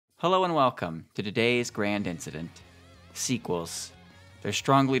Hello and welcome to today's grand incident. Sequels. They're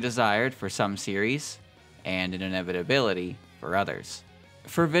strongly desired for some series, and an inevitability for others.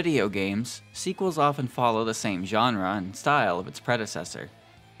 For video games, sequels often follow the same genre and style of its predecessor,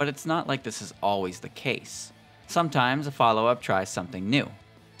 but it's not like this is always the case. Sometimes a follow-up tries something new,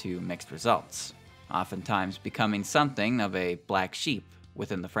 to mixed results, oftentimes becoming something of a black sheep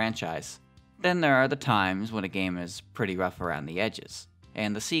within the franchise. Then there are the times when a game is pretty rough around the edges,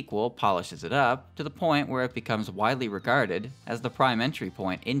 and the sequel polishes it up to the point where it becomes widely regarded as the prime entry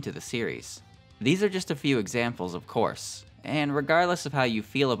point into the series. These are just a few examples, of course, and regardless of how you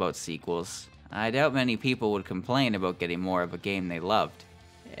feel about sequels, I doubt many people would complain about getting more of a game they loved.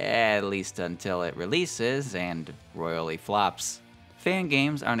 At least until it releases and royally flops. Fan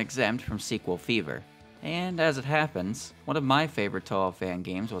games aren't exempt from sequel fever, and as it happens, one of my favorite Touhou Fan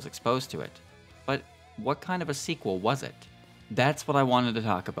Games was exposed to it. But what kind of a sequel was it? That's what I wanted to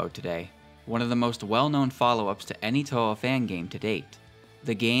talk about today. One of the most well-known follow-ups to any Touhou Fan game to date.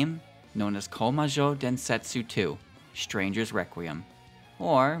 The game known as Koumajou Densetsu 2, Stranger's Requiem,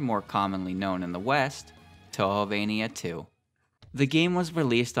 or more commonly known in the West, Touhouvania 2. The game was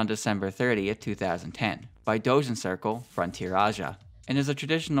released on December 30th, 2010 by Doujin Circle Frontier Asia, and is a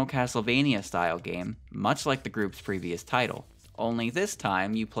traditional Castlevania-style game, much like the group's previous title. Only this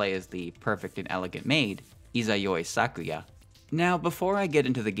time you play as the perfect and elegant maid, Izayoi Sakuya. Now, before I get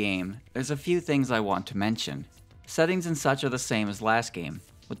into the game, there's a few things I want to mention. Settings and such are the same as last game,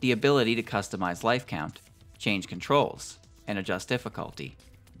 with the ability to customize life count, change controls, and adjust difficulty.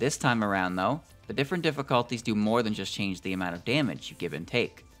 This time around though, the different difficulties do more than just change the amount of damage you give and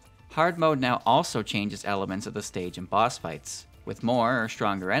take. Hard mode now also changes elements of the stage and boss fights, with more or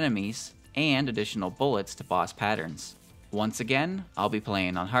stronger enemies, and additional bullets to boss patterns. Once again, I'll be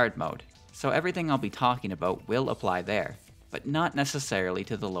playing on hard mode, so everything I'll be talking about will apply there, but not necessarily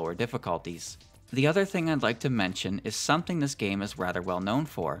to the lower difficulties. The other thing I'd like to mention is something this game is rather well known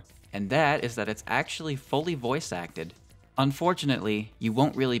for, and that is that it's actually fully voice acted. Unfortunately, you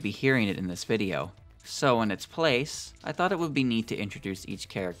won't really be hearing it in this video, so in its place, I thought it would be neat to introduce each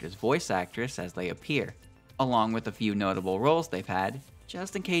character's voice actress as they appear, along with a few notable roles they've had,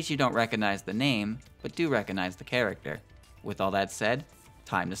 just in case you don't recognize the name, but do recognize the character. With all that said,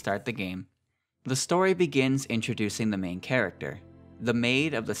 time to start the game. The story begins introducing the main character, the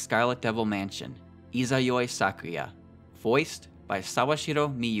maid of the Scarlet Devil Mansion, Izayoi Sakuya, voiced by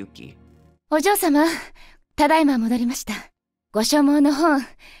Sawashiro Miyuki. お嬢様、ただいま戻りました。ご所望の本、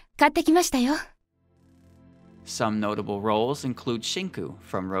買ってきましたよ。 Some notable roles include Shinku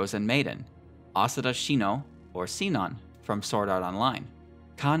from Rose and Maiden, Asada Shino, or Sinon, from Sword Art Online,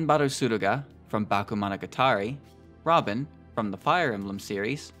 Kanbaru Suruga from Bakumonogatari, Robin from the Fire Emblem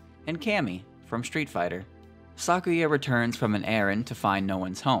series, and Cammy from Street Fighter. Sakuya returns from an errand to find no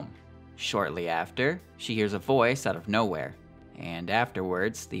one's home. Shortly after, she hears a voice out of nowhere, and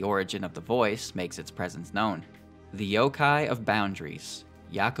afterwards, the origin of the voice makes its presence known. The Yokai of Boundaries,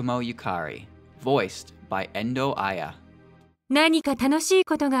 Yakumo Yukari, voiced by Endo Aya. 何か楽しい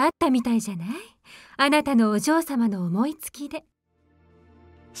ことがあったみたいじゃない？あなたのお嬢様の思いつきで。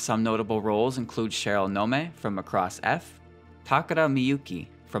 Some notable roles include Cheryl Nome from Across F, Takara Miyuki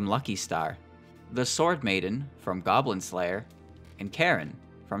from Lucky Star, the Sword Maiden from Goblin Slayer, and Karen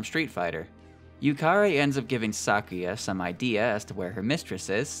from Street Fighter. Yukari ends up giving Sakuya some idea as to where her mistress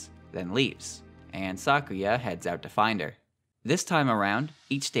is, then leaves, and Sakuya heads out to find her. This time around,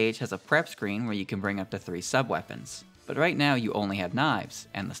 each stage has a prep screen where you can bring up to 3 sub-weapons, but right now you only have knives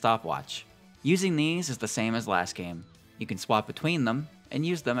and the stopwatch. Using these is the same as last game. You can swap between them and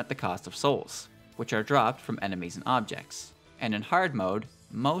use them at the cost of souls, which are dropped from enemies and objects. And in hard mode,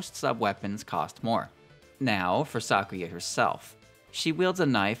 most sub-weapons cost more. Now, for Sakuya herself. She wields a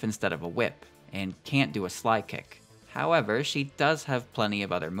knife instead of a whip, and can't do a slide kick. However, she does have plenty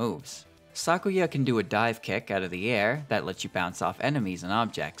of other moves. Sakuya can do a dive kick out of the air that lets you bounce off enemies and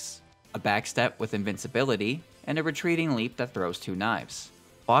objects, a backstep with invincibility, and a retreating leap that throws 2 knives.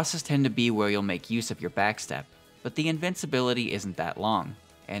 Bosses tend to be where you'll make use of your backstep, but the invincibility isn't that long,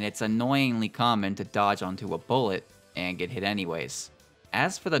 and it's annoyingly common to dodge onto a bullet and get hit anyways.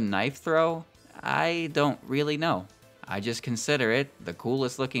 As for the knife throw, I don't really know. I just consider it the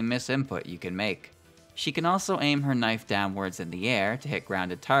coolest looking miss input you can make. She can also aim her knife downwards in the air to hit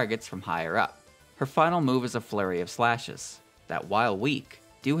grounded targets from higher up. Her final move is a flurry of slashes, that while weak,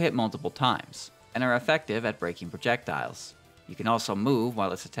 do hit multiple times, and are effective at breaking projectiles. You can also move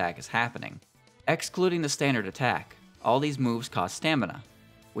while this attack is happening. Excluding the standard attack, all these moves cost stamina,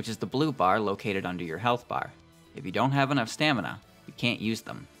 which is the blue bar located under your health bar. If you don't have enough stamina, you can't use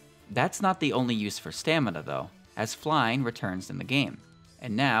them. That's not the only use for stamina though, as flying returns in the game,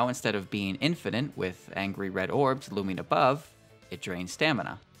 And now, instead of being infinite with angry red orbs looming above, it drains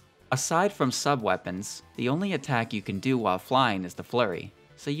stamina. Aside from sub-weapons, the only attack you can do while flying is the flurry,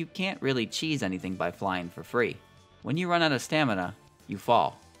 so you can't really cheese anything by flying for free. When you run out of stamina, you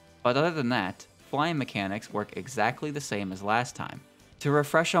fall. But other than that, flying mechanics work exactly the same as last time. To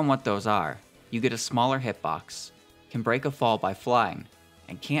refresh on what those are, you get a smaller hitbox, can break a fall by flying,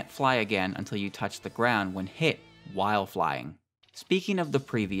 and can't fly again until you touch the ground when hit while flying. Speaking of the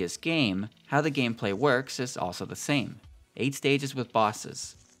previous game, how the gameplay works is also the same. 8 stages with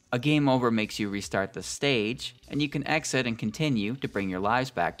bosses. A game over makes you restart the stage, and you can exit and continue to bring your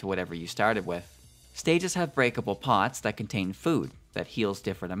lives back to whatever you started with. Stages have breakable pots that contain food that heals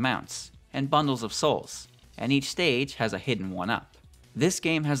different amounts, and bundles of souls, and each stage has a hidden 1-up. This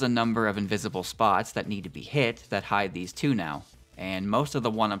game has a number of invisible spots that need to be hit that hide these too now, and most of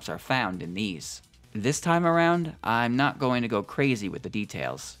the 1-ups are found in these. This time around, I'm not going to go crazy with the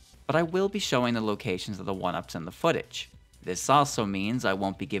details, but I will be showing the locations of the 1-ups in the footage. This also means I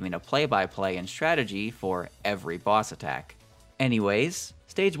won't be giving a play-by-play and strategy for every boss attack. Anyways,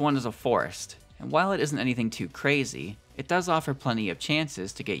 stage 1 is a forest, and while it isn't anything too crazy, it does offer plenty of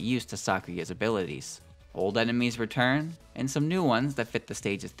chances to get used to Sakuya's abilities. Old enemies return, and some new ones that fit the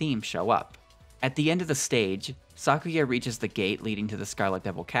stage's theme show up. At the end of the stage, Sakuya reaches the gate leading to the Scarlet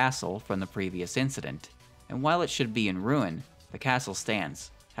Devil Castle from the previous incident, and while it should be in ruin, the castle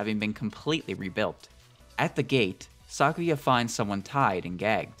stands, having been completely rebuilt. At the gate, Sakuya finds someone tied and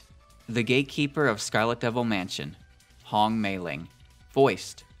gagged. The gatekeeper of Scarlet Devil Mansion, Hong Mei-ling,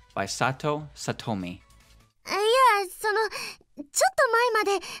 voiced by Sato Satomi. いや、ちょっと前ま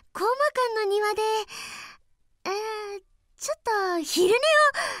でコウマ館の庭で、ちょっと昼寝を。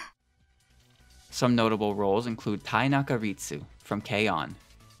Some notable roles include Tai Nakaritsu from K-On!,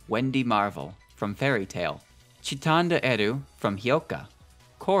 Wendy Marvel from Fairy Tail, Chitanda Eru from Hyoka,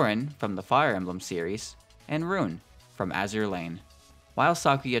 Korin from the Fire Emblem series, and Rune from Azure Lane. While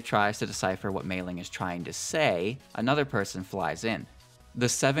Sakuya tries to decipher what Mei-ling is trying to say, another person flies in. The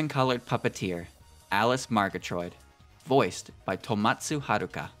 7-colored puppeteer, Alice Margatroyd, voiced by Tomatsu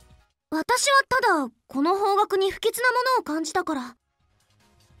Haruka. 私はただこの方角に不吉なものを感じたから。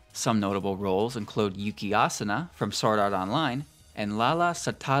 Some notable roles include Yuki Asuna from Sword Art Online and Lala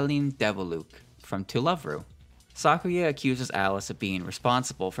Satalin Deviluk from To Love Ru. Sakuya accuses Alice of being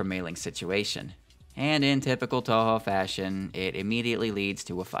responsible for Mei-ling's situation, and in typical Touhou fashion, it immediately leads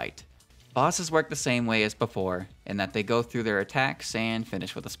to a fight. Bosses work the same way as before, in that they go through their attacks and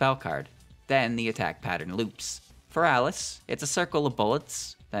finish with a spell card. Then the attack pattern loops. For Alice, it's a circle of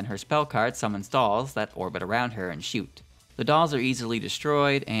bullets, then her spell card summons dolls that orbit around her and shoot. The dolls are easily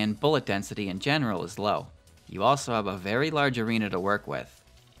destroyed, and bullet density in general is low. You also have a very large arena to work with.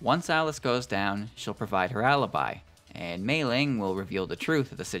 Once Alice goes down, she'll provide her alibi, and Mei-ling will reveal the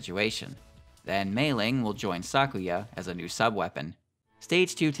truth of the situation. Then Mei-ling will join Sakuya as a new sub-weapon.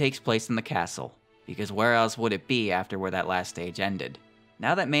 Stage 2 takes place in the castle, because where else would it be after where that last stage ended?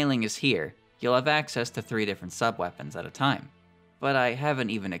 Now that Mei-ling is here, you'll have access to 3 different sub-weapons at a time. But I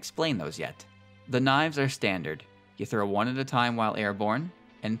haven't even explained those yet. The knives are standard. You throw 1 at a time while airborne,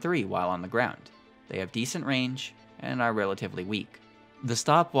 and 3 while on the ground. They have decent range, and are relatively weak. The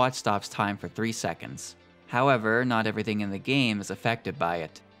stopwatch stops time for 3 seconds. However, not everything in the game is affected by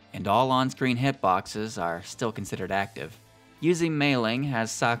it, and all on-screen hitboxes are still considered active. Using Mei-ling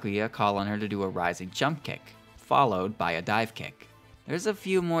has Sakuya call on her to do a rising jump kick, followed by a dive kick. There's a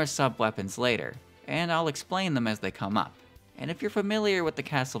few more sub-weapons later, and I'll explain them as they come up. And if you're familiar with the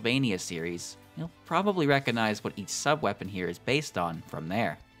Castlevania series, you'll probably recognize what each sub-weapon here is based on from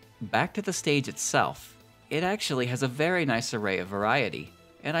there. Back to the stage itself, it actually has a very nice array of variety,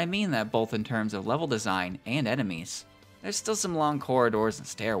 and I mean that both in terms of level design and enemies. There's still some long corridors and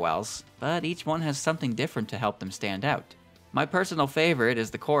stairwells, but each one has something different to help them stand out. My personal favorite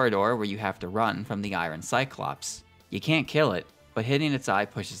is the corridor where you have to run from the Iron Cyclops. You can't kill it, but hitting its eye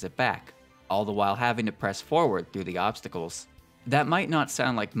pushes it back, all the while having to press forward through the obstacles. That might not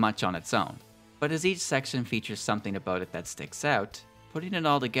sound like much on its own, but as each section features something about it that sticks out, putting it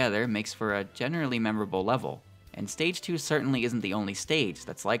all together makes for a generally memorable level, and Stage 2 certainly isn't the only stage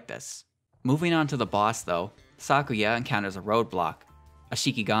that's like this. Moving on to the boss though, Sakuya encounters a roadblock, a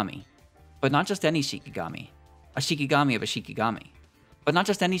Shikigami. But not just any Shikigami. A Shikigami of a Shikigami. But not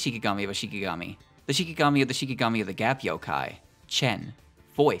just any Shikigami of a Shikigami. The Shikigami of the Shikigami of the Gap Yokai, Chen,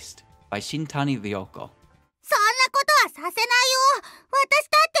 voiced by Shintani Ryoko. そんなことはさせないよ。私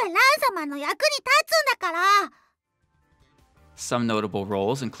だってラン様の役に立つんだから。 Some notable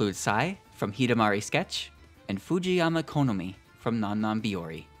roles include Sai from Hidamari Sketch and Fujiyama Konomi from Nan Nan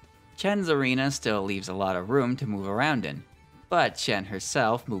Biori. Chen's arena still leaves a lot of room to move around in, but Chen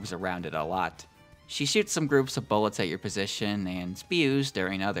herself moves around it a lot. She shoots some groups of bullets at your position and spews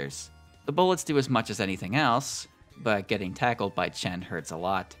during others. The bullets do as much as anything else, but getting tackled by Chen hurts a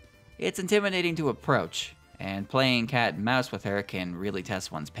lot. It's intimidating to approach, and playing cat and mouse with her can really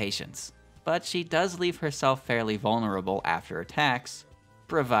test one's patience. But she does leave herself fairly vulnerable after attacks,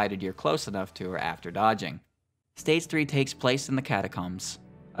 provided you're close enough to her after dodging. Stage 3 takes place in the catacombs,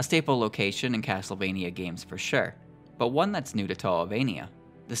 a staple location in Castlevania games for sure, but one that's new to Touhouvania.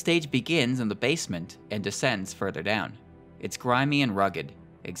 The stage begins in the basement and descends further down. It's grimy and rugged,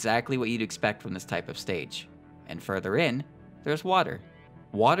 exactly what you'd expect from this type of stage. And further in, there's water.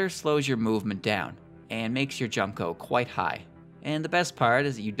 Water slows your movement down and makes your jump go quite high. And the best part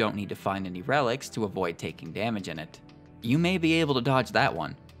is that you don't need to find any relics to avoid taking damage in it. You may be able to dodge that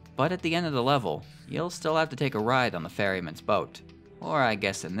one, but at the end of the level, you'll still have to take a ride on the ferryman's boat. Or I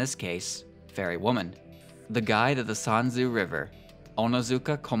guess in this case, ferry woman. The guide of the Sanzu River,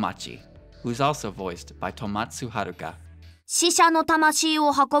 Onozuka Komachi, who's also voiced by Tomatsu Haruka. 死者の魂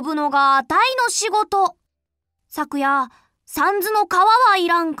を運ぶのがあたいの仕事。昨夜、サンズの川はい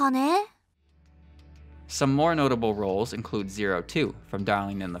らんかね。 Some more notable roles include Zero 2 from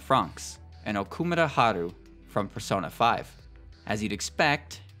Darling in the Franxx, and Okumura Haru from Persona 5. As you'd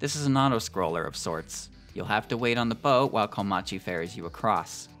expect, this is an auto-scroller of sorts. You'll have to wait on the boat while Komachi ferries you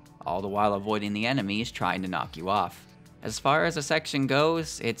across, all the while avoiding the enemies trying to knock you off. As far as a section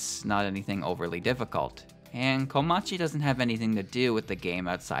goes, it's not anything overly difficult, and Komachi doesn't have anything to do with the game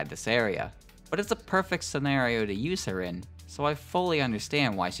outside this area. But it's a perfect scenario to use her in, so I fully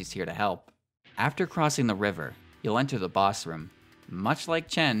understand why she's here to help. After crossing the river, you'll enter the boss room. Much like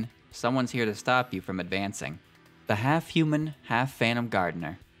Chen, someone's here to stop you from advancing. The half-human, half-phantom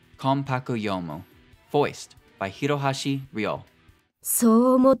gardener, Konpaku Yomu, voiced by Hirohashi Ryo.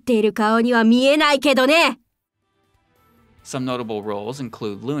 そう思っている顔には見えないけどね。 Some notable roles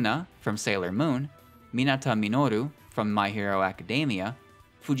include Luna from Sailor Moon, Minata Minoru from My Hero Academia,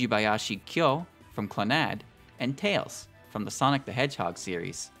 Fujibayashi Kyo from Clannad, and Tails from the Sonic the Hedgehog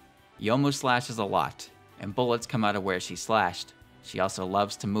series. Yomu slashes a lot, and bullets come out of where she slashed. She also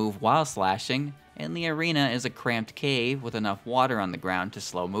loves to move while slashing, and the arena is a cramped cave with enough water on the ground to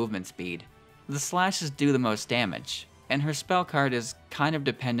slow movement speed. The slashes do the most damage, and her spell card is kind of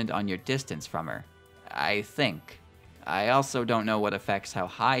dependent on your distance from her, I think. I also don't know what affects how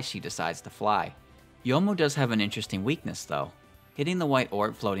high she decides to fly. Yomu does have an interesting weakness though. Hitting the white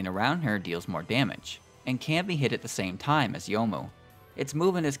orb floating around her deals more damage, and can't be hit at the same time as Yomu. Its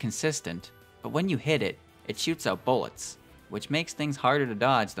movement is consistent, but when you hit it, it shoots out bullets, which makes things harder to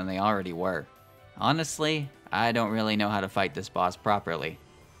dodge than they already were. Honestly, I don't really know how to fight this boss properly.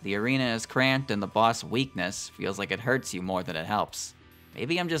 The arena is cramped and the boss' weakness feels like it hurts you more than it helps.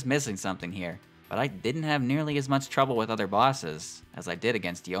 Maybe I'm just missing something here, but I didn't have nearly as much trouble with other bosses as I did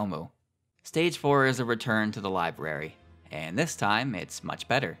against Yomu. Stage 4 is a return to the library, and this time it's much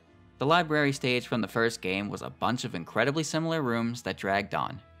better. The library stage from the first game was a bunch of incredibly similar rooms that dragged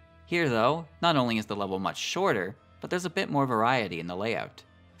on. Here though, not only is the level much shorter, but there's a bit more variety in the layout.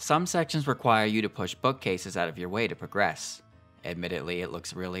 Some sections require you to push bookcases out of your way to progress. Admittedly, it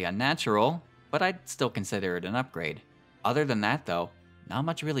looks really unnatural, but I'd still consider it an upgrade. Other than that though, not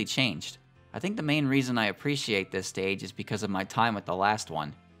much really changed. I think the main reason I appreciate this stage is because of my time with the last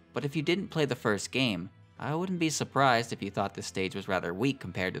one. But if you didn't play the first game, I wouldn't be surprised if you thought this stage was rather weak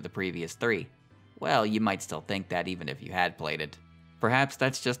compared to the previous 3. Well, you might still think that even if you had played it. Perhaps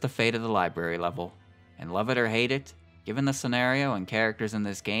that's just the fate of the library level. And love it or hate it, given the scenario and characters in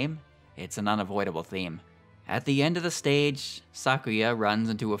this game, it's an unavoidable theme. At the end of the stage, Sakuya runs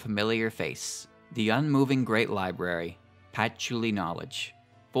into a familiar face, the unmoving great library, Patchouli Knowledge,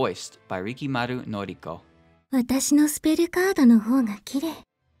 voiced by Rikimaru Noriko. 私のスペルカードの方が綺麗。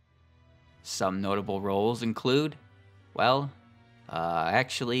 Some notable roles include, well,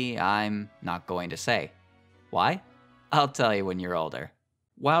 actually, I'm not going to say. Why? I'll tell you when you're older.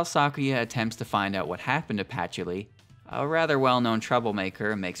 While Sakuya attempts to find out what happened to Patchouli, a rather well-known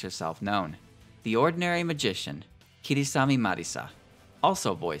troublemaker makes herself known. The ordinary magician, Kirisami Marisa,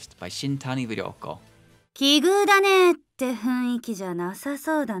 also voiced by Shintani Ryoko. 奇遇だねって雰囲気じゃなさ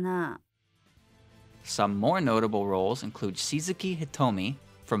そうだな。 Some more notable roles include Shizuki Hitomi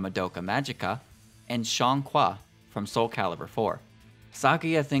from Madoka Magica, and Sean Kwa from Soul Calibur 4.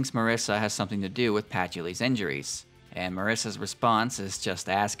 Sakuya thinks Marissa has something to do with Patchouli's injuries, and Marissa's response is just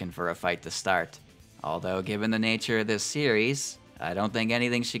asking for a fight to start. Although given the nature of this series, I don't think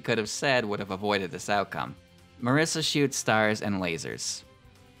anything she could have said would have avoided this outcome. Marissa shoots stars and lasers.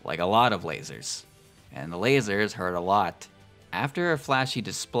 Like a lot of lasers. And the lasers hurt a lot. After her flashy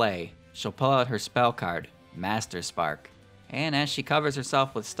display, she'll pull out her spell card, Master Spark, and as she covers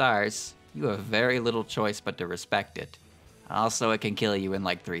herself with stars, you have very little choice but to respect it. Also, it can kill you in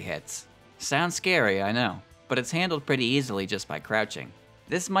like 3 hits. Sounds scary, I know, but it's handled pretty easily just by crouching.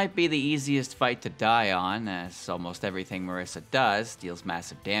 This might be the easiest fight to die on, as almost everything Marissa does deals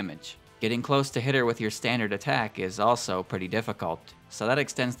massive damage. Getting close to hit her with your standard attack is also pretty difficult, so that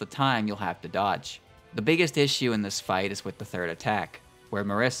extends the time you'll have to dodge. The biggest issue in this fight is with the third attack, where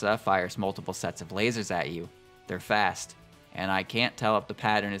Marissa fires multiple sets of lasers at you. They're fast, and I can't tell if the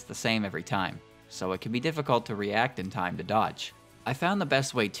pattern is the same every time, so it can be difficult to react in time to dodge. I found the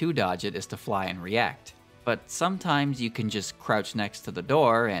best way to dodge it is to fly and react, but sometimes you can just crouch next to the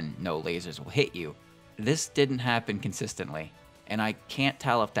door and no lasers will hit you. This didn't happen consistently, and I can't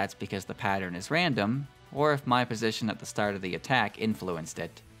tell if that's because the pattern is random, or if my position at the start of the attack influenced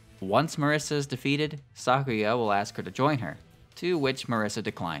it. Once Marissa is defeated, Sakuya will ask her to join her, to which Marissa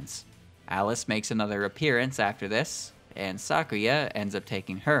declines. Alice makes another appearance after this, and Sakuya ends up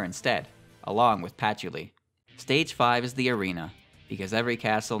taking her instead, along with Patchouli. Stage 5 is the arena, because every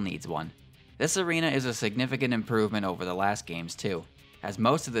castle needs one. This arena is a significant improvement over the last games too, as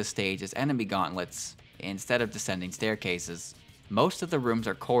most of this stage is enemy gauntlets, instead of descending staircases. Most of the rooms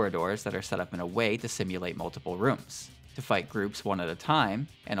are corridors that are set up in a way to simulate multiple rooms, to fight groups one at a time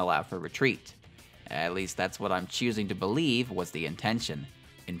and allow for retreat. At least that's what I'm choosing to believe was the intention.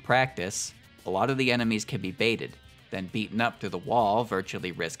 In practice, a lot of the enemies can be baited, then beaten up through the wall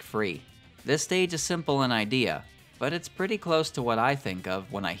virtually risk-free. This stage is simple in idea, but it's pretty close to what I think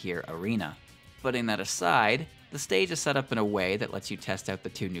of when I hear arena. Putting that aside, the stage is set up in a way that lets you test out the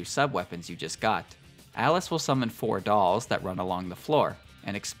 2 new sub-weapons you just got. Alice will summon 4 dolls that run along the floor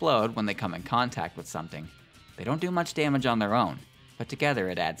and explode when they come in contact with something. They don't do much damage on their own, but together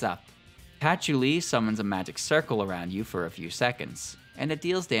it adds up. Patchouli summons a magic circle around you for a few seconds, and it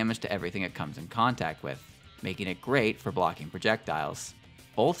deals damage to everything it comes in contact with, making it great for blocking projectiles.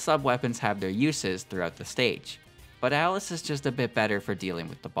 Both sub-weapons have their uses throughout the stage, but Alice is just a bit better for dealing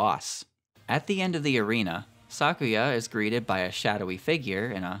with the boss. At the end of the arena, Sakuya is greeted by a shadowy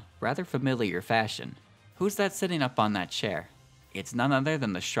figure in a rather familiar fashion. Who's that sitting up on that chair? It's none other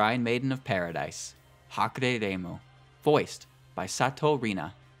than the Shrine Maiden of Paradise, Hakure Reimu, voiced by Sato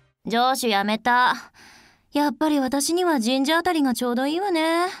Rina. 上司辞めた。やっぱり私には神社あたりがちょうどいいわ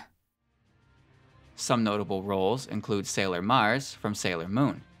ね。 Some notable roles include Sailor Mars from Sailor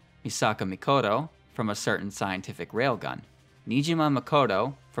Moon, Misaka Mikoto from A Certain Scientific Railgun, Nijima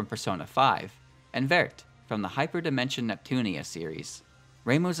Makoto from Persona 5, and Vert from the Hyperdimension Neptunia series.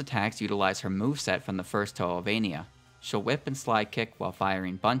 Reimu's attacks utilize her moveset from the first Touhouvania. She'll whip and slide kick while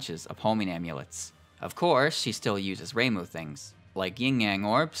firing bunches of homing amulets. Of course, she still uses Reimu things, like yin-yang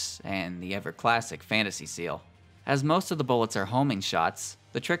orbs and the ever-classic Fantasy Seal. As most of the bullets are homing shots,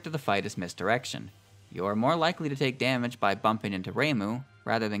 the trick to the fight is misdirection. You're more likely to take damage by bumping into Reimu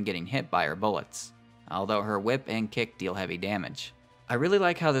rather than getting hit by her bullets, although her whip and kick deal heavy damage. I really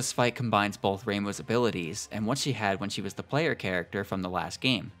like how this fight combines both Reimu's abilities and what she had when she was the player character from the last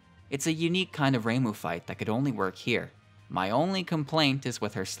game. It's a unique kind of Reimu fight that could only work here. My only complaint is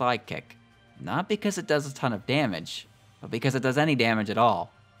with her slide kick. Not because it does a ton of damage, but because it does any damage at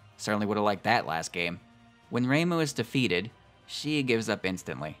all. Certainly would have liked that last game. When Reimu is defeated, she gives up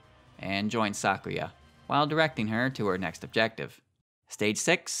instantly, and joins Sakuya, while directing her to her next objective. Stage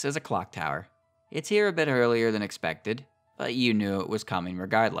 6 is a clock tower. It's here a bit earlier than expected, but you knew it was coming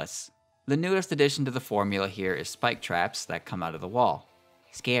regardless. The newest addition to the formula here is spike traps that come out of the wall.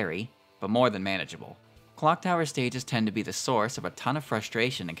 Scary, but more than manageable. Clock tower stages tend to be the source of a ton of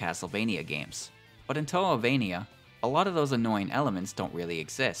frustration in Castlevania games, but in Touhouvania, a lot of those annoying elements don't really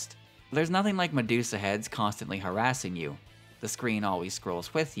exist. There's nothing like Medusa heads constantly harassing you. The screen always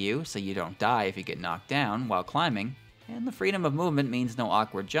scrolls with you, so you don't die if you get knocked down while climbing, and the freedom of movement means no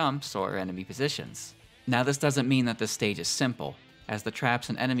awkward jumps or enemy positions. Now this doesn't mean that this stage is simple, as the traps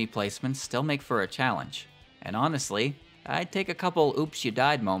and enemy placements still make for a challenge. And honestly, I'd take a couple oops you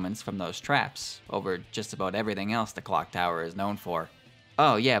died moments from those traps over just about everything else the clock tower is known for.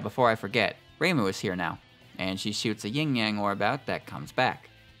 Oh yeah, before I forget, Reimu is here now, and she shoots a yin-yang orb out that comes back.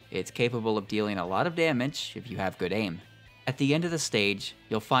 It's capable of dealing a lot of damage if you have good aim. At the end of the stage,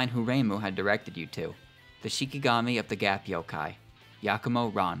 you'll find who Reimu had directed you to, the Shikigami of the Gap Yokai,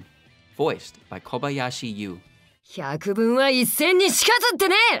 Yakumo Ran, voiced by Kobayashi Yu. 百分は一戦にしかずって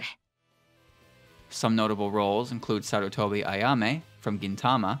ね。 Some notable roles include Sarutobi Ayame from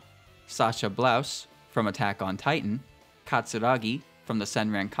Gintama, Sasha Blouse from Attack on Titan, Katsuragi from the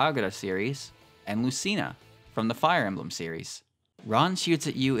Senran Kagura series, and Lucina from the Fire Emblem series. Ran shoots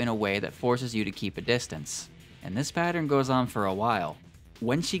at you in a way that forces you to keep a distance, and this pattern goes on for a while.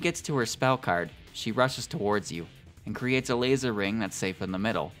 When she gets to her spell card, she rushes towards you, and creates a laser ring that's safe in the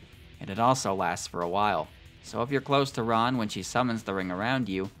middle, and it also lasts for a while. So if you're close to Ron when she summons the ring around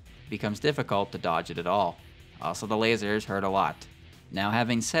you, it becomes difficult to dodge it at all. Also, the lasers hurt a lot. Now,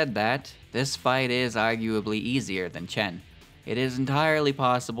 having said that, this fight is arguably easier than Chen. It is entirely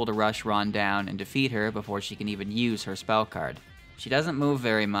possible to rush Ron down and defeat her before she can even use her spell card. She doesn't move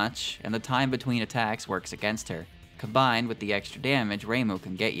very much, and the time between attacks works against her, combined with the extra damage Reimu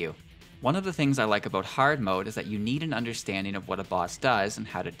can get you. One of the things I like about hard mode is that you need an understanding of what a boss does and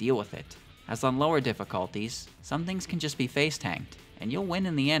how to deal with it. As on lower difficulties, some things can just be face-tanked, and you'll win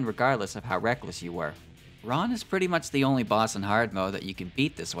in the end regardless of how reckless you were. Ron is pretty much the only boss in hard mode that you can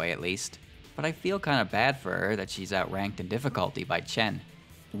beat this way at least, but I feel kinda bad for her that she's outranked in difficulty by Chen.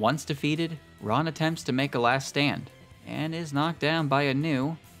 Once defeated, Ron attempts to make a last stand, and is knocked down by a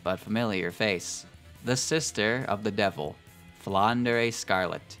new, but familiar face. The sister of the devil, Flandre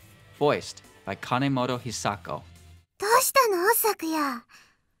Scarlet, voiced by Kanemoto Hisako. どうしたの、昨夜。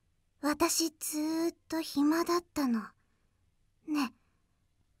私ずーっと暇だったの。ねえ、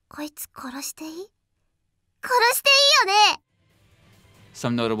こいつ殺していい？殺していいよね。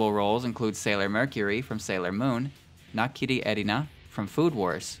 Some notable roles include Sailor Mercury from Sailor Moon, Nakiri Erina from Food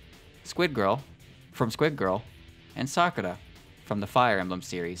Wars, Squid Girl from Squid Girl, and Sakura from the Fire Emblem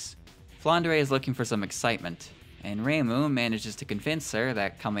series. Flandre is looking for some excitement, and Reimu manages to convince her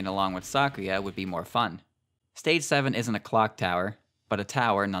that coming along with Sakuya would be more fun. Stage 7 isn't a clock tower, but a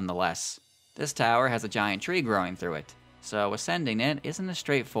tower nonetheless. This tower has a giant tree growing through it, so ascending it isn't as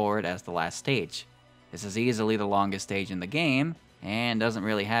straightforward as the last stage. This is easily the longest stage in the game, and doesn't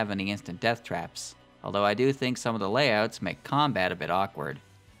really have any instant death traps, although I do think some of the layouts make combat a bit awkward.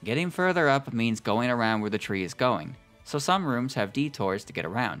 Getting further up means going around where the tree is going, so some rooms have detours to get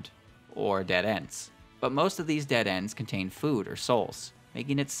around, or dead ends. But most of these dead ends contain food or souls,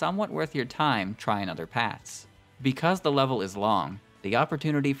 making it somewhat worth your time trying other paths. Because the level is long, the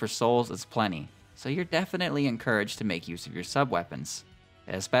opportunity for souls is plenty, so you're definitely encouraged to make use of your sub-weapons,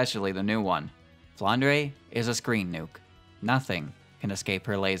 especially the new one. Flandre is a screen nuke. Nothing can escape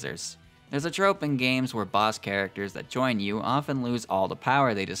her lasers. There's a trope in games where boss characters that join you often lose all the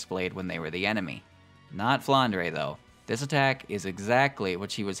power they displayed when they were the enemy. Not Flandre though. This attack is exactly what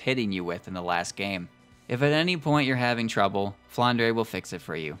she was hitting you with in the last game. If at any point you're having trouble, Flandre will fix it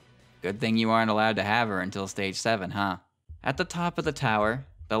for you. Good thing you aren't allowed to have her until stage 7, huh? At the top of the tower,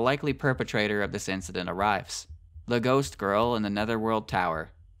 the likely perpetrator of this incident arrives. The ghost girl in the Netherworld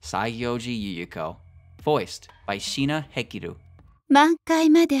Tower, Sayoji Yuyuko, voiced by Shina Hekiru. 満開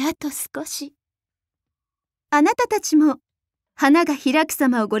まであと少し。あなたたちも花が開く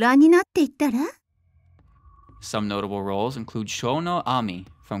様をご覧になっていったら？ Some notable roles include Shono Ami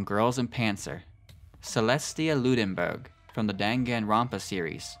from Girls in Panzer, Celestia Ludenberg from the Danganronpa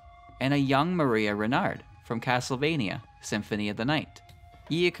series, and a young Maria Renard from Castlevania, Symphony of the Night.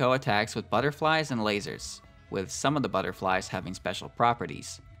 Yuyuko attacks with butterflies and lasers, with some of the butterflies having special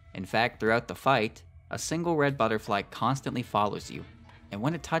properties. In fact, throughout the fight, a single red butterfly constantly follows you, and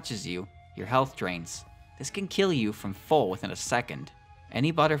when it touches you, your health drains. This can kill you from full within a second.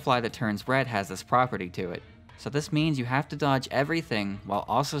 Any butterfly that turns red has this property to it, so this means you have to dodge everything while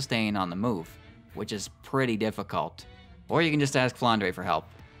also staying on the move, which is pretty difficult. Or you can just ask Flandre for help,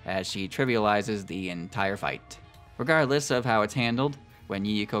 as she trivializes the entire fight. Regardless of how it's handled, when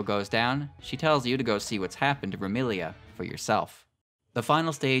Yuyuko goes down, she tells you to go see what's happened to Remilia for yourself. The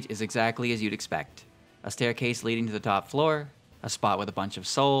final stage is exactly as you'd expect. A staircase leading to the top floor, a spot with a bunch of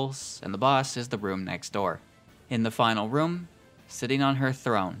souls, and the boss is the room next door. In the final room, sitting on her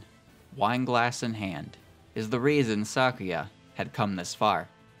throne, wine glass in hand, is the reason Sakuya had come this far.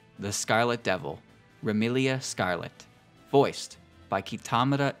 The Scarlet Devil, Remilia Scarlet, voiced by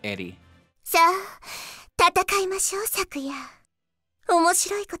Kitamura Eri. さあ、戦いましょう、昨夜。面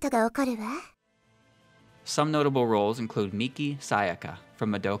白いことが起こるわ。 Some notable roles include Miki Sayaka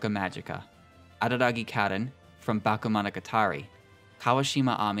from Madoka Magica, Araragi Karen from Bakumonogatari,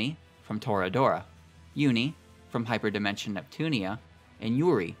 Kawashima Ami from Toradora, Yuni from Hyperdimension Neptunia, and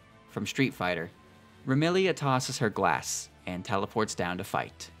Yuri from Street Fighter. Remilia tosses her glass and teleports down to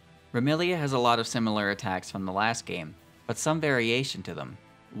fight. Remilia has a lot of similar attacks from the last game, but some variation to them.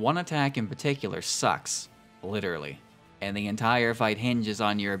 One attack in particular sucks, literally, and the entire fight hinges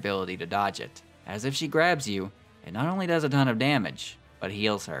on your ability to dodge it. As if she grabs you, it not only does a ton of damage, but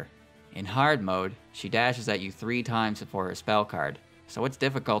heals her. In hard mode, she dashes at you 3 times before her spell card, so it's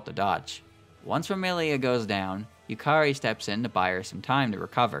difficult to dodge. Once Remilia goes down, Yukari steps in to buy her some time to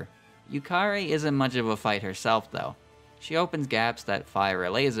recover. Yukari isn't much of a fight herself though. She opens gaps that fire a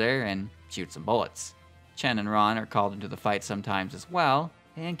laser and shoots some bullets. Chen and Ron are called into the fight sometimes as well,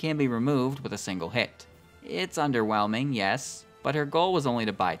 and can be removed with a single hit. It's underwhelming, yes, but her goal was only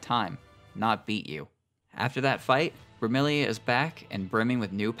to buy time, not beat you. After that fight, Vermilia is back and brimming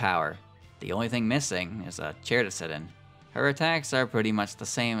with new power. The only thing missing is a chair to sit in. Her attacks are pretty much the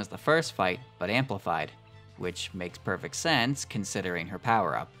same as the first fight, but amplified, which makes perfect sense considering her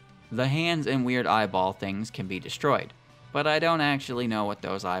power-up. The hands and weird eyeball things can be destroyed, but I don't actually know what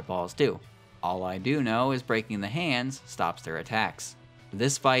those eyeballs do. All I do know is breaking the hands stops their attacks.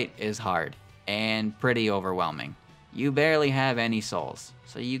 This fight is hard, and pretty overwhelming. You barely have any souls,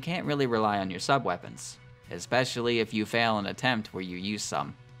 so you can't really rely on your sub-weapons, especially if you fail an attempt where you use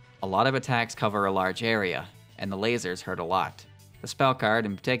some. A lot of attacks cover a large area, and the lasers hurt a lot. The spell card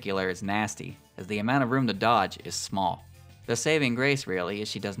in particular is nasty, as the amount of room to dodge is small. The saving grace really is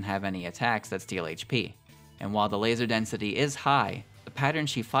she doesn't have any attacks that steal HP, and while the laser density is high, the pattern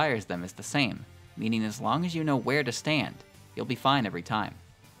she fires them is the same, meaning as long as you know where to stand, you'll be fine every time.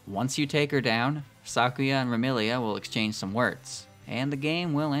 Once you take her down, Sakuya and Vermilia will exchange some words, and the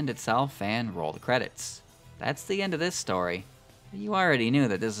game will end itself and roll the credits. That's the end of this story. You already knew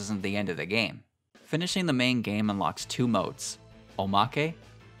that this isn't the end of the game. Finishing the main game unlocks 2 modes, Omake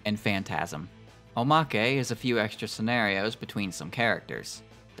and Phantasm. Omake is a few extra scenarios between some characters.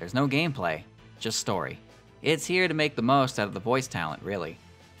 There's no gameplay, just story. It's here to make the most out of the voice talent, really.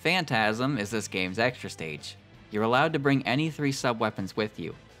 Phantasm is this game's extra stage. You're allowed to bring any 3 sub-weapons with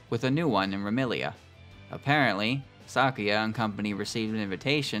you, with a new one in Vermilia. Apparently, Sakuya and company received an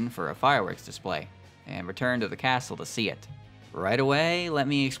invitation for a fireworks display, and returned to the castle to see it. Right away, let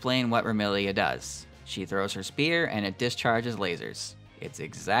me explain what Vermilia does. She throws her spear and it discharges lasers. It's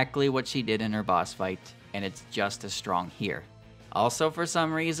exactly what she did in her boss fight, and it's just as strong here. Also, for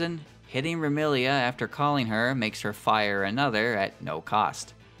some reason, hitting Vermilia after calling her makes her fire another at no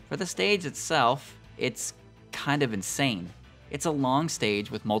cost. For the stage itself, it's kind of insane. It's a long stage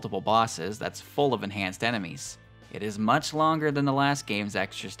with multiple bosses that's full of enhanced enemies. It is much longer than the last game's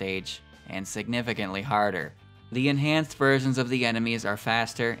extra stage, and significantly harder. The enhanced versions of the enemies are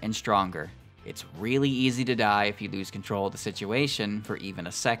faster and stronger. It's really easy to die if you lose control of the situation for even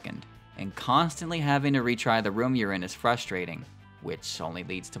a second, and constantly having to retry the room you're in is frustrating, which only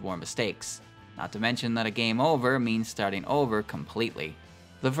leads to more mistakes. Not to mention that a game over means starting over completely.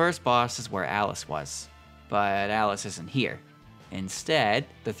 The first boss is where Alice was, but Alice isn't here. Instead,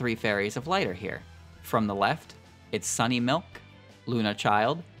 the 3 fairies of light are here. From the left, it's Sunny Milk, Luna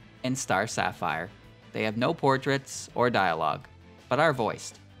Child, and Star Sapphire. They have no portraits or dialogue, but are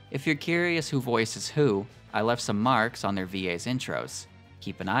voiced. If you're curious who voices who, I left some marks on their VA's intros.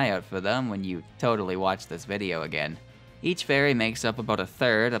 Keep an eye out for them when you totally watch this video again. Each fairy makes up about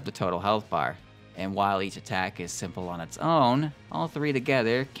 1/3 of the total health bar, and while each attack is simple on its own, all 3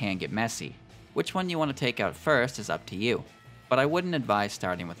 together can get messy. Which one you want to take out first is up to you, but I wouldn't advise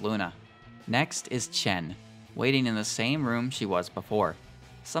starting with Luna. Next is Chen, waiting in the same room she was before.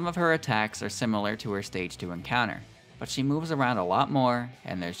 Some of her attacks are similar to her stage 2 encounter, but she moves around a lot more,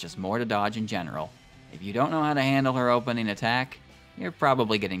 and there's just more to dodge in general. If you don't know how to handle her opening attack, you're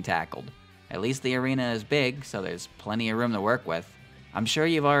probably getting tackled. At least the arena is big, so there's plenty of room to work with. I'm sure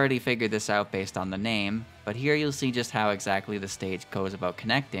you've already figured this out based on the name, but here you'll see just how exactly the stage goes about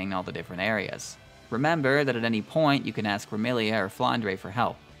connecting all the different areas. Remember that at any point you can ask Vermilia or Flandre for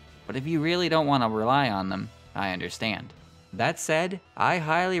help, but if you really don't want to rely on them, I understand. That said, I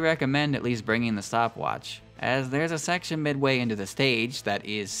highly recommend at least bringing the stopwatch, as there's a section midway into the stage that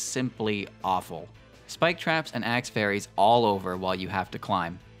is simply awful. Spike traps and axe fairies all over while you have to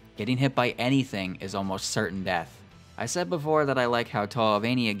climb. Getting hit by anything is almost certain death. I said before that I like how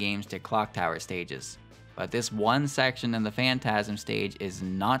Touhouvania games did clock tower stages, but this one section in the Phantasm stage is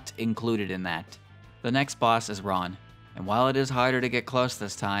not included in that. The next boss is Ron, and while it is harder to get close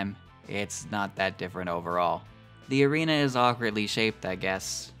this time, it's not that different overall. The arena is awkwardly shaped, I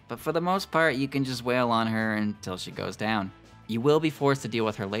guess, but for the most part you can just wail on her until she goes down. You will be forced to deal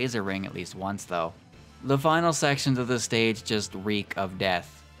with her laser ring at least once though. The final sections of the stage just reek of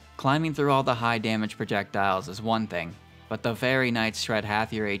death. Climbing through all the high damage projectiles is one thing, but the Fairy Knights shred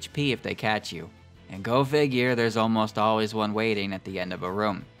half your HP if they catch you. And go figure, there's almost always one waiting at the end of a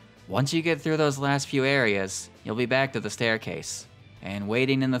room. Once you get through those last few areas, you'll be back to the staircase. And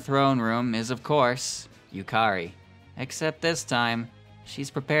waiting in the throne room is, of course, Yukari. Except this time,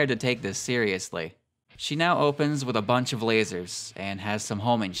 she's prepared to take this seriously. She now opens with a bunch of lasers, and has some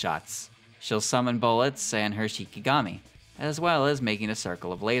homing shots. She'll summon bullets and her Shikigami, as well as making a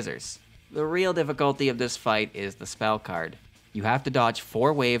circle of lasers. The real difficulty of this fight is the spell card. You have to dodge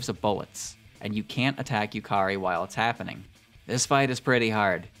 4 waves of bullets, and you can't attack Yukari while it's happening. This fight is pretty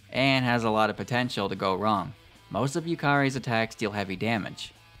hard, and has a lot of potential to go wrong. Most of Yukari's attacks deal heavy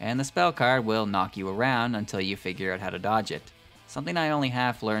damage, and the spell card will knock you around until you figure out how to dodge it. Something I only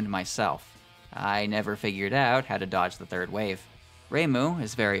half learned myself. I never figured out how to dodge the third wave. Reimu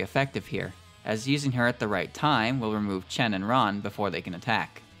is very effective here, as using her at the right time will remove Chen and Ron before they can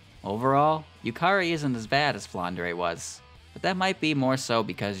attack. Overall, Yukari isn't as bad as Flandre was, but that might be more so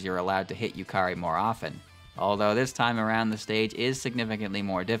because you're allowed to hit Yukari more often, although this time around the stage is significantly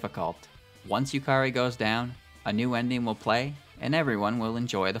more difficult. Once Yukari goes down, a new ending will play, and everyone will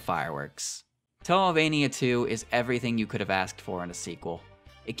enjoy the fireworks. Touhouvania 2 is everything you could have asked for in a sequel.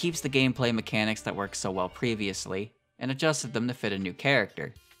 It keeps the gameplay mechanics that worked so well previously, and adjusted them to fit a new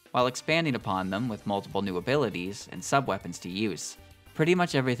character, while expanding upon them with multiple new abilities and sub-weapons to use. Pretty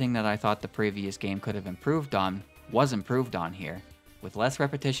much everything that I thought the previous game could have improved on was improved on here, with less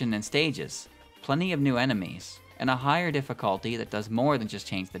repetition in stages, plenty of new enemies, and a higher difficulty that does more than just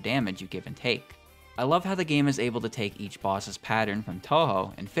change the damage you give and take. I love how the game is able to take each boss's pattern from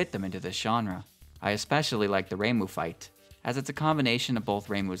Touhou and fit them into this genre. I especially like the Reimu fight, as it's a combination of both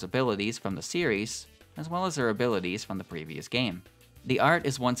Reimu's abilities from the series, as well as her abilities from the previous game. The art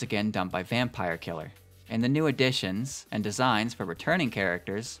is once again done by Vampire Killer, and the new additions and designs for returning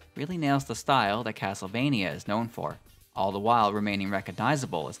characters really nails the style that Castlevania is known for, all the while remaining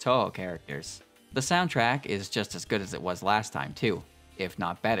recognizable as Touhou characters. The soundtrack is just as good as it was last time too, if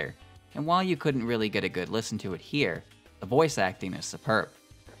not better, and while you couldn't really get a good listen to it here, the voice acting is superb.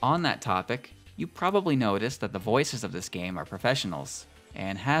 On that topic, you probably noticed that the voices of this game are professionals,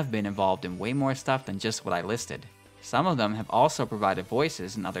 and have been involved in way more stuff than just what I listed. Some of them have also provided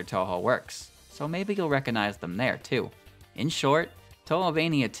voices in other Touhou works, so maybe you'll recognize them there too. In short,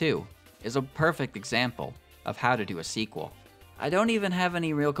 Touhouvania 2 is a perfect example of how to do a sequel. I don't even have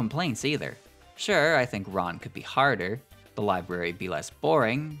any real complaints either. Sure, I think Ron could be harder, the library be less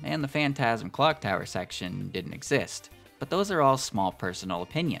boring, and the Phantasm Clock Tower section didn't exist, but those are all small personal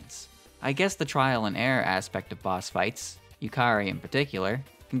opinions. I guess the trial and error aspect of boss fights, Yukari in particular,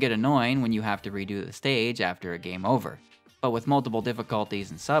 can get annoying when you have to redo the stage after a game over. But with multiple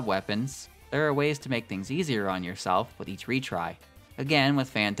difficulties and sub-weapons, there are ways to make things easier on yourself with each retry. Again, with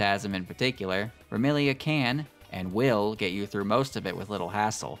Phantasm in particular, Vermilia can, and will, get you through most of it with little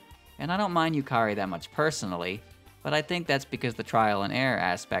hassle. And I don't mind Yukari that much personally, but I think that's because the trial and error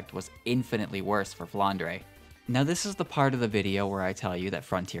aspect was infinitely worse for Flandre. Now this is the part of the video where I tell you that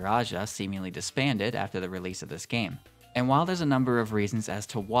Frontier Asia seemingly disbanded after the release of this game. And while there's a number of reasons as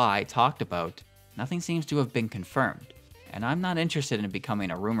to why talked about, nothing seems to have been confirmed, and I'm not interested in becoming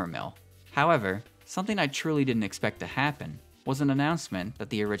a rumor mill. However, something I truly didn't expect to happen was an announcement that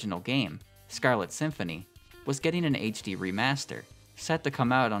the original game, Scarlet Symphony, was getting an HD remaster, set to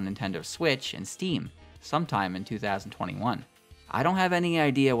come out on Nintendo Switch and Steam sometime in 2021. I don't have any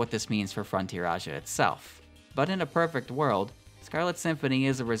idea what this means for Frontier Asia itself, but in a perfect world, Scarlet Symphony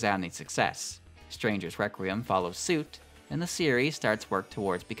is a resounding success. Stranger's Requiem follows suit, and the series starts work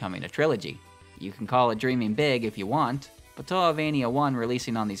towards becoming a trilogy. You can call it dreaming big if you want, but Touhouvania 1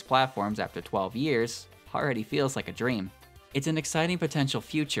 releasing on these platforms after 12 years already feels like a dream. It's an exciting potential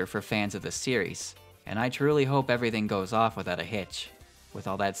future for fans of this series, and I truly hope everything goes off without a hitch. With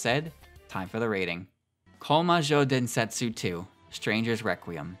all that said, time for the rating. Koumajou Densetsu 2, Stranger's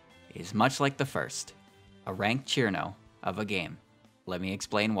Requiem, is much like the first, a ranked Chirno of a game. Let me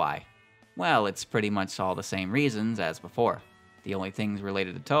explain why. Well, it's pretty much all the same reasons as before. The only things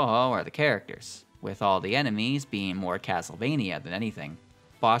related to Touhou are the characters, with all the enemies being more Castlevania than anything.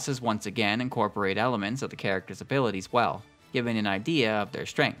 Bosses once again incorporate elements of the characters' abilities well, giving an idea of their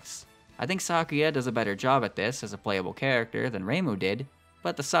strengths. I think Sakuya does a better job at this as a playable character than Reimu did,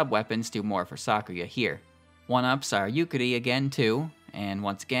 but the sub-weapons do more for Sakuya here. One-ups are Yukari again too, and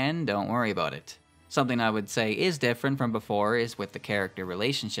once again, don't worry about it. Something I would say is different from before is with the character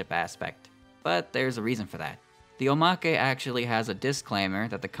relationship aspect, but there's a reason for that. The omake actually has a disclaimer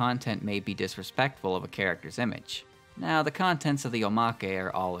that the content may be disrespectful of a character's image. Now, the contents of the omake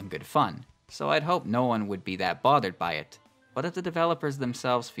are all in good fun, so I'd hope no one would be that bothered by it. But if the developers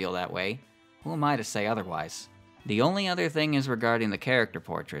themselves feel that way, who am I to say otherwise? The only other thing is regarding the character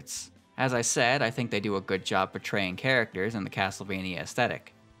portraits. As I said, I think they do a good job portraying characters in the Castlevania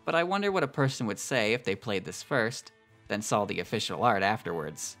aesthetic. But I wonder what a person would say if they played this first, then saw the official art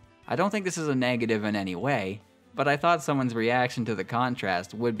afterwards. I don't think this is a negative in any way, but I thought someone's reaction to the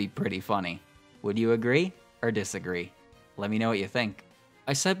contrast would be pretty funny. Would you agree or disagree? Let me know what you think.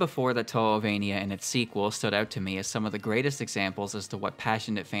 I said before that Touhouvania and its sequel stood out to me as some of the greatest examples as to what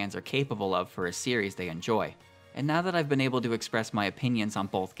passionate fans are capable of for a series they enjoy. And now that I've been able to express my opinions on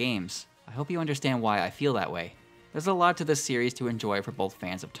both games, I hope you understand why I feel that way. There's a lot to this series to enjoy for both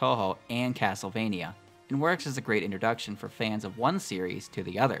fans of Touhou and Castlevania, and works as a great introduction for fans of one series to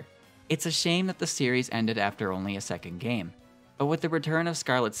the other. It's a shame that the series ended after only a second game, but with the return of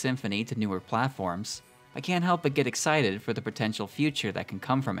Scarlet Symphony to newer platforms, I can't help but get excited for the potential future that can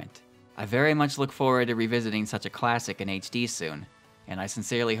come from it. I very much look forward to revisiting such a classic in HD soon, and I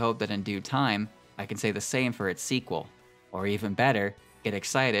sincerely hope that in due time, I can say the same for its sequel, or even better, get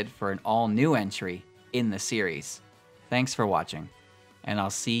excited for an all-new entry in the series. Thanks for watching, and I'll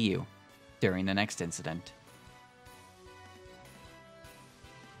see you during the next incident.